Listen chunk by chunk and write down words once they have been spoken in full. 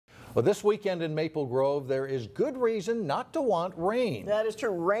Well, this weekend in Maple Grove, there is good reason not to want rain. That is true.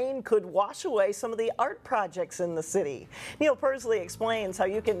 Rain could wash away some of the art projects in the city. Neil Persley explains how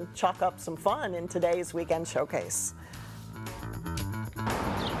you can chalk up some fun in today's weekend showcase.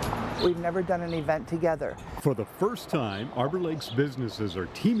 We've never done an event together. For the first time, Arbor Lakes businesses are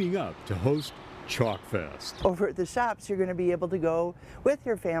teaming up to host Chalkfest. Over at the shops, you're going to be able to go with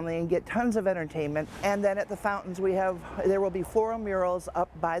your family and get tons of entertainment. And then at the fountains, there will be floral murals up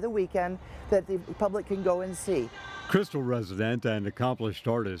by the weekend that the public can go and see. Crystal resident and accomplished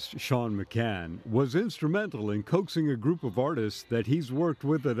artist Shawn McCann was instrumental in coaxing a group of artists that he's worked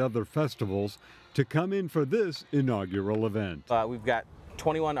with at other festivals to come in for this inaugural event. We've got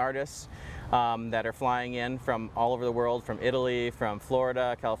 21 artists that are flying in from all over the world, from Italy, from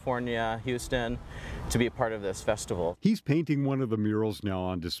Florida, California, Houston, to be a part of this festival. He's painting one of the murals now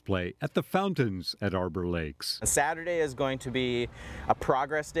on display at the fountains at Arbor Lakes. Saturday is going to be a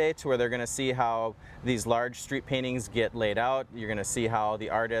progress day to where they're going to see how these large street paintings get laid out. You're going to see how the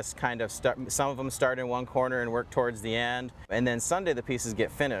artists kind of some of them start in one corner and work towards the end. And then Sunday the pieces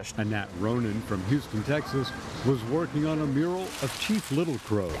get finished. Annette Ronan from Houston, Texas was working on a mural of Chief Little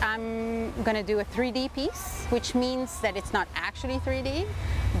Crow. I'm going to do a 3D piece, which means that it's not actually 3D,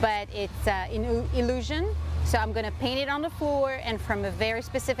 but it's an illusion. So I'm going to paint it on the floor, and from a very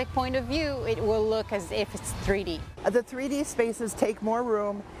specific point of view, it will look as if it's 3D. The 3D spaces take more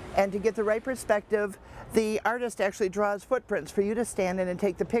room, and to get the right perspective, the artist actually draws footprints for you to stand in and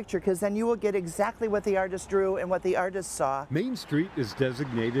take the picture, because then you will get exactly what the artist drew and what the artist saw. Main Street is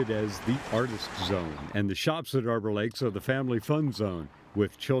designated as the Artist Zone, and the shops at Arbor Lakes are the Family Fun Zone,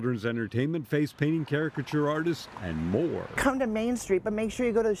 with children's entertainment, face painting, caricature artists, and more. Come to Main Street, but make sure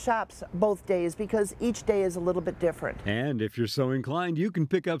you go to the shops both days, because each day is a little bit different. And if you're so inclined, you can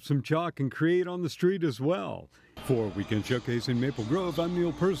pick up some chalk and create on the street as well. For Weekend Showcase in Maple Grove, I'm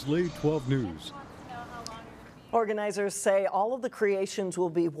Neil Persley, 12 News. Organizers say all of the creations will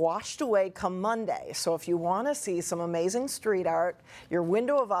be washed away come Monday. So if you want to see some amazing street art, your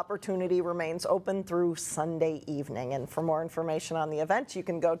window of opportunity remains open through Sunday evening. And for more information on the event, you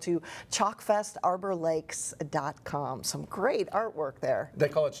can go to chalkfestarborlakes.com. Some great artwork there. They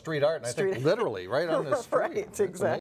call it street art, and I think literally right on the street. Right, exactly.